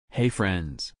Hey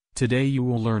friends, today you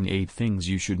will learn 8 things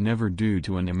you should never do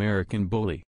to an American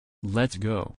bully. Let's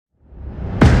go.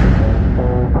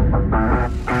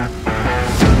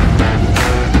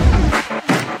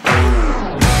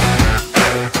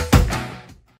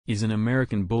 Is an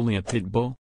American bully a pit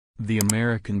bull? The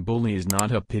American bully is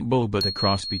not a pit bull but a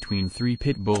cross between 3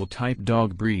 pit bull type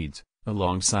dog breeds,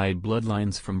 alongside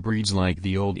bloodlines from breeds like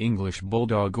the Old English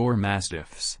Bulldog or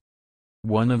Mastiffs.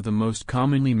 One of the most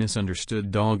commonly misunderstood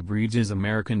dog breeds is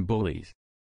American bullies.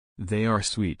 They are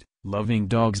sweet, loving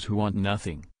dogs who want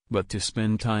nothing but to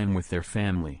spend time with their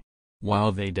family.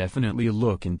 While they definitely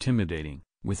look intimidating,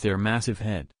 with their massive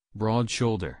head, broad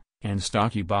shoulder, and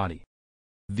stocky body,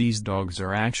 these dogs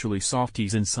are actually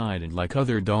softies inside, and like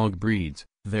other dog breeds,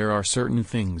 there are certain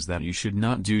things that you should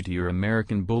not do to your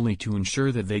American bully to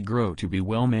ensure that they grow to be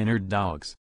well-mannered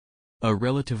dogs. A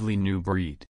relatively new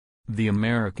breed. The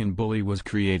American Bully was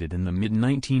created in the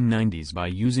mid-1990s by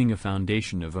using a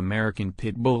foundation of American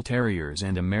Pit Bull Terriers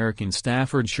and American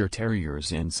Staffordshire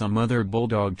Terriers and some other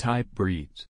Bulldog-type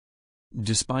breeds.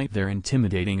 Despite their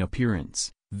intimidating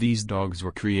appearance, these dogs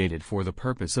were created for the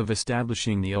purpose of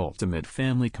establishing the ultimate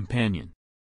family companion.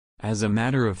 As a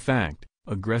matter of fact,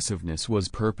 aggressiveness was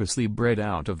purposely bred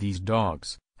out of these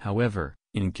dogs. However,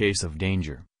 in case of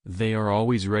danger, they are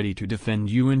always ready to defend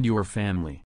you and your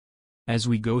family. As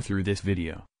we go through this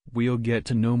video, we'll get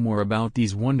to know more about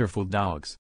these wonderful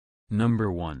dogs.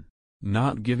 Number 1.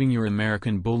 Not giving your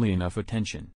American bully enough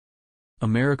attention.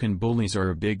 American bullies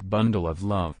are a big bundle of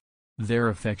love. They're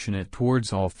affectionate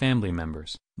towards all family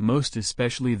members, most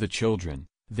especially the children.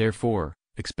 Therefore,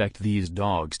 expect these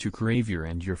dogs to crave your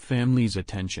and your family's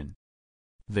attention.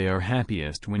 They are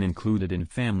happiest when included in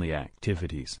family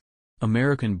activities.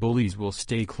 American bullies will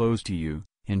stay close to you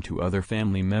and to other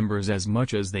family members as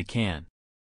much as they can.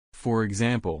 For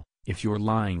example, if you're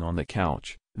lying on the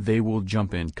couch, they will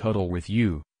jump and cuddle with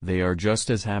you. They are just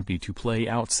as happy to play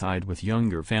outside with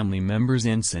younger family members,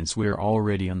 and since we're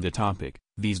already on the topic,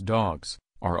 these dogs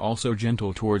are also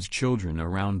gentle towards children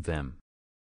around them.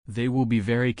 They will be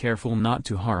very careful not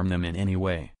to harm them in any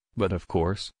way, but of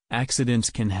course, accidents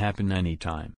can happen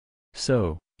anytime.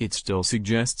 So, it still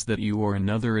suggests that you or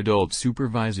another adult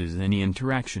supervises any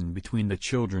interaction between the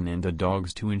children and the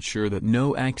dogs to ensure that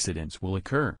no accidents will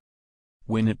occur.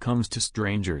 When it comes to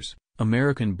strangers,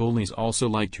 American bullies also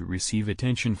like to receive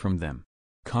attention from them.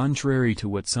 Contrary to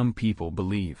what some people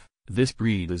believe, this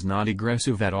breed is not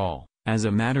aggressive at all. As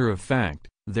a matter of fact,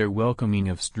 they're welcoming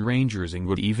of strangers and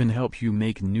would even help you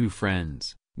make new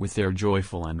friends, with their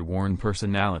joyful and warm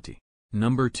personality.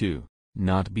 Number 2.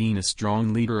 Not being a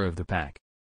strong leader of the pack.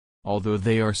 Although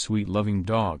they are sweet-loving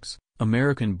dogs,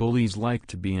 American bullies like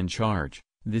to be in charge.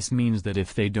 This means that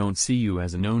if they don't see you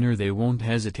as an owner, they won't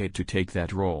hesitate to take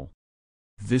that role.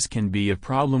 This can be a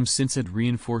problem since it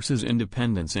reinforces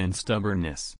independence and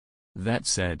stubbornness. That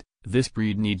said, this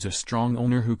breed needs a strong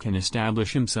owner who can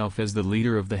establish himself as the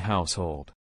leader of the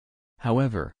household.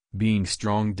 However, being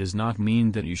strong does not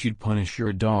mean that you should punish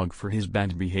your dog for his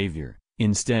bad behavior.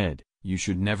 Instead, you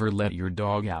should never let your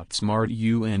dog outsmart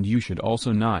you, and you should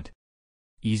also not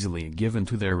easily give in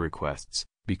to their requests,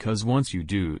 because once you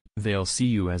do, they'll see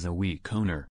you as a weak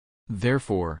owner.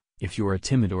 Therefore, if you're a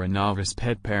timid or a novice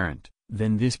pet parent,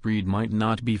 then this breed might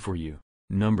not be for you.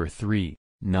 Number 3.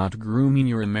 Not grooming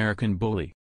your American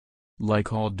bully.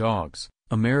 Like all dogs,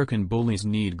 American bullies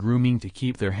need grooming to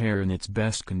keep their hair in its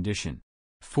best condition.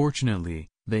 Fortunately,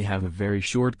 they have a very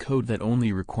short coat that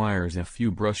only requires a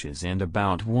few brushes and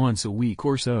about once a week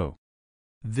or so.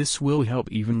 This will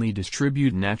help evenly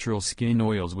distribute natural skin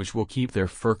oils, which will keep their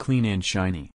fur clean and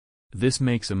shiny. This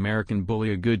makes American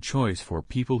Bully a good choice for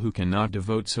people who cannot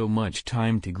devote so much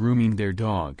time to grooming their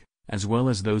dog, as well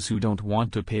as those who don't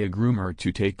want to pay a groomer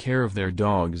to take care of their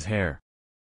dog's hair.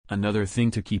 Another thing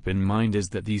to keep in mind is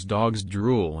that these dogs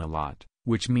drool a lot,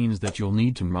 which means that you'll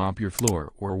need to mop your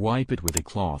floor or wipe it with a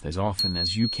cloth as often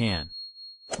as you can.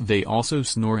 They also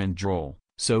snore and drool,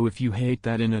 so if you hate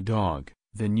that in a dog,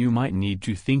 then you might need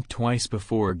to think twice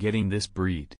before getting this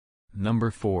breed.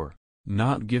 Number 4.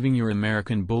 Not giving your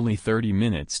American Bully 30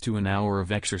 minutes to an hour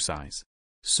of exercise.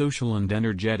 Social and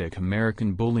energetic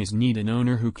American bullies need an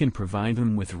owner who can provide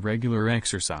them with regular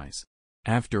exercise.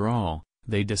 After all,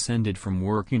 they descended from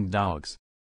working dogs.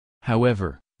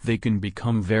 However, they can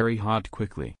become very hot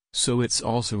quickly, so it's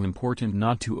also important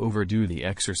not to overdo the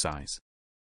exercise.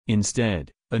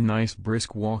 Instead, a nice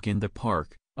brisk walk in the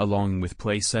park, along with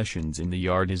play sessions in the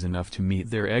yard, is enough to meet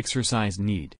their exercise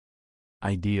need.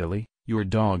 Ideally, your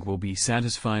dog will be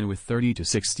satisfied with 30 to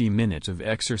 60 minutes of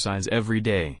exercise every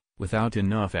day. Without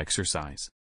enough exercise,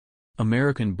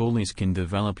 American bullies can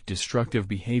develop destructive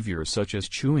behaviors such as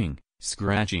chewing,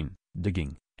 scratching,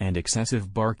 digging, and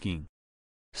excessive barking.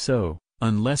 So,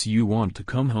 unless you want to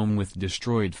come home with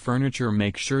destroyed furniture,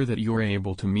 make sure that you're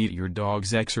able to meet your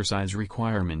dog's exercise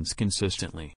requirements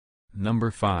consistently.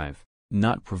 Number 5.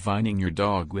 Not providing your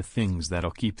dog with things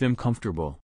that'll keep them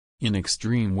comfortable. In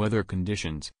extreme weather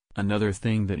conditions, another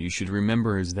thing that you should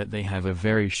remember is that they have a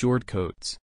very short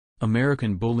coats.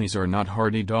 American Bullies are not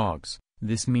hardy dogs.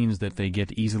 This means that they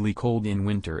get easily cold in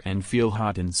winter and feel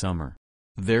hot in summer.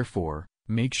 Therefore,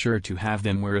 make sure to have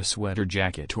them wear a sweater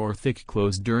jacket or thick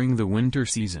clothes during the winter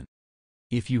season.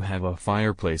 If you have a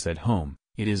fireplace at home,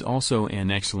 it is also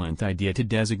an excellent idea to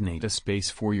designate a space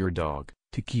for your dog,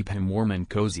 to keep him warm and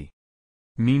cozy.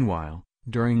 Meanwhile,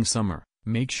 during summer,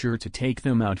 make sure to take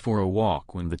them out for a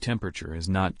walk when the temperature is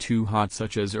not too hot,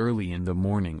 such as early in the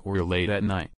morning or late at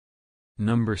night.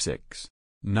 Number 6.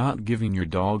 Not giving your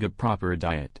dog a proper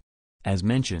diet. As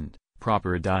mentioned,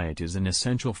 proper diet is an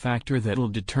essential factor that'll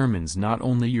determines not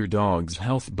only your dog's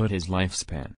health but his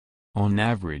lifespan. On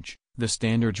average, the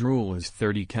standard rule is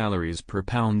 30 calories per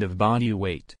pound of body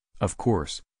weight. Of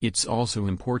course, it's also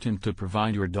important to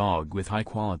provide your dog with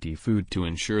high-quality food to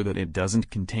ensure that it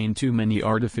doesn't contain too many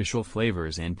artificial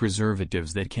flavors and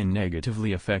preservatives that can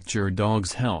negatively affect your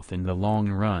dog's health in the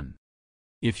long run.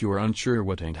 If you're unsure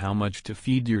what and how much to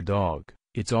feed your dog,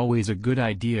 it's always a good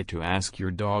idea to ask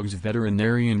your dog's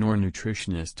veterinarian or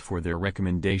nutritionist for their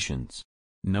recommendations.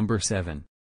 Number 7.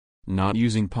 Not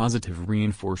using positive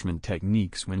reinforcement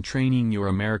techniques when training your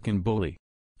American Bully.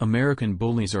 American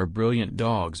Bullies are brilliant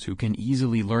dogs who can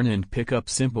easily learn and pick up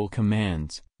simple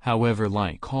commands. However,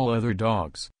 like all other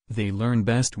dogs, they learn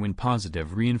best when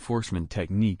positive reinforcement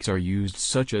techniques are used,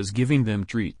 such as giving them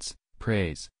treats,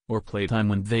 praise, or playtime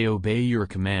when they obey your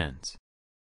commands.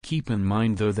 Keep in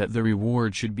mind though that the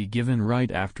reward should be given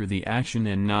right after the action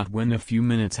and not when a few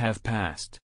minutes have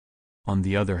passed. On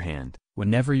the other hand,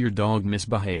 whenever your dog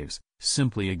misbehaves,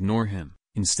 simply ignore him,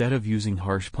 instead of using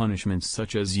harsh punishments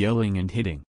such as yelling and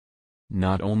hitting.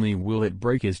 Not only will it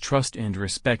break his trust and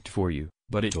respect for you,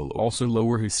 but it'll also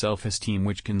lower his self-esteem,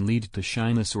 which can lead to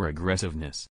shyness or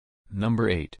aggressiveness. Number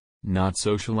 8. Not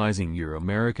socializing your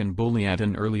American Bully at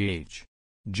an early age.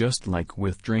 Just like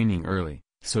with training early,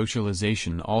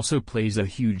 socialization also plays a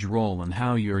huge role in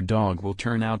how your dog will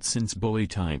turn out, since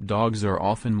bully-type dogs are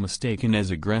often mistaken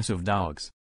as aggressive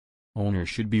dogs. Owners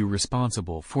should be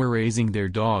responsible for raising their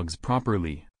dogs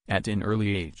properly, at an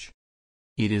early age.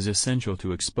 It is essential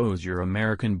to expose your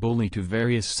American Bully to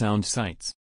various sound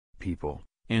sights, people,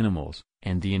 animals,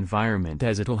 and the environment,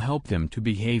 as it'll help them to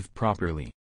behave properly.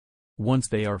 Once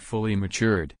they are fully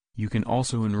matured, you can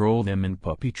also enroll them in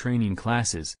puppy training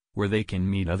classes, where they can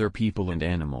meet other people and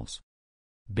animals.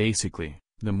 Basically,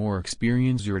 the more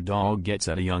experience your dog gets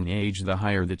at a young age, the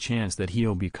higher the chance that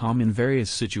he'll be calm in various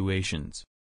situations.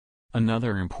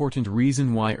 Another important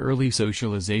reason why early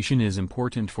socialization is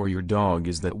important for your dog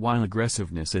is that while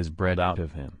aggressiveness is bred out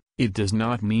of him, it does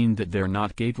not mean that they're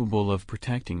not capable of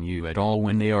protecting you at all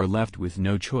when they are left with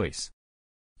no choice.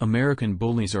 American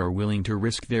Bullies are willing to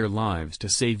risk their lives to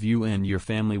save you and your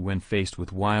family when faced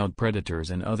with wild predators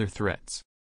and other threats.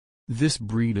 This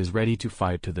breed is ready to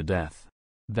fight to the death.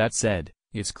 That said,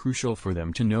 it's crucial for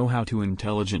them to know how to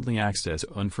intelligently access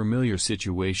unfamiliar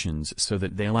situations so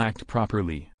that they'll act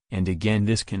properly, and again,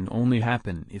 this can only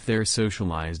happen if they're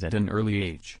socialized at an early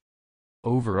age.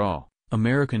 Overall,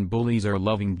 American Bullies are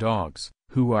loving dogs,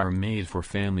 who are made for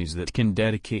families that can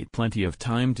dedicate plenty of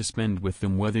time to spend with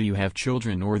them. Whether you have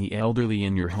children or the elderly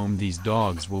in your home, these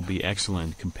dogs will be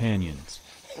excellent companions,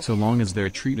 so long as they're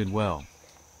treated well.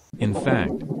 In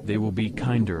fact, they will be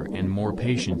kinder and more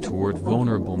patient toward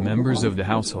vulnerable members of the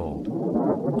household.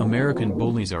 American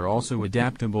Bullies are also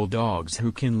adaptable dogs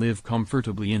who can live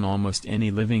comfortably in almost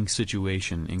any living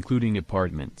situation, including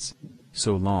apartments,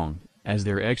 so long as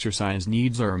their exercise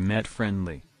needs are met.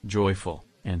 Friendly, joyful,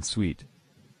 and sweet.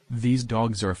 These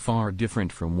dogs are far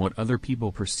different from what other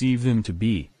people perceive them to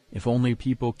be. If only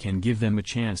people can give them a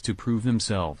chance to prove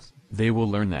themselves, they will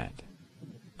learn that.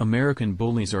 American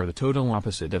Bullies are the total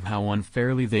opposite of how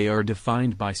unfairly they are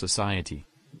defined by society.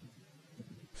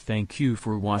 Thank you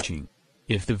for watching.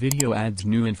 If the video adds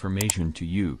new information to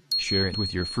you, share it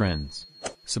with your friends.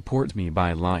 Support me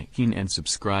by liking and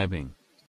subscribing.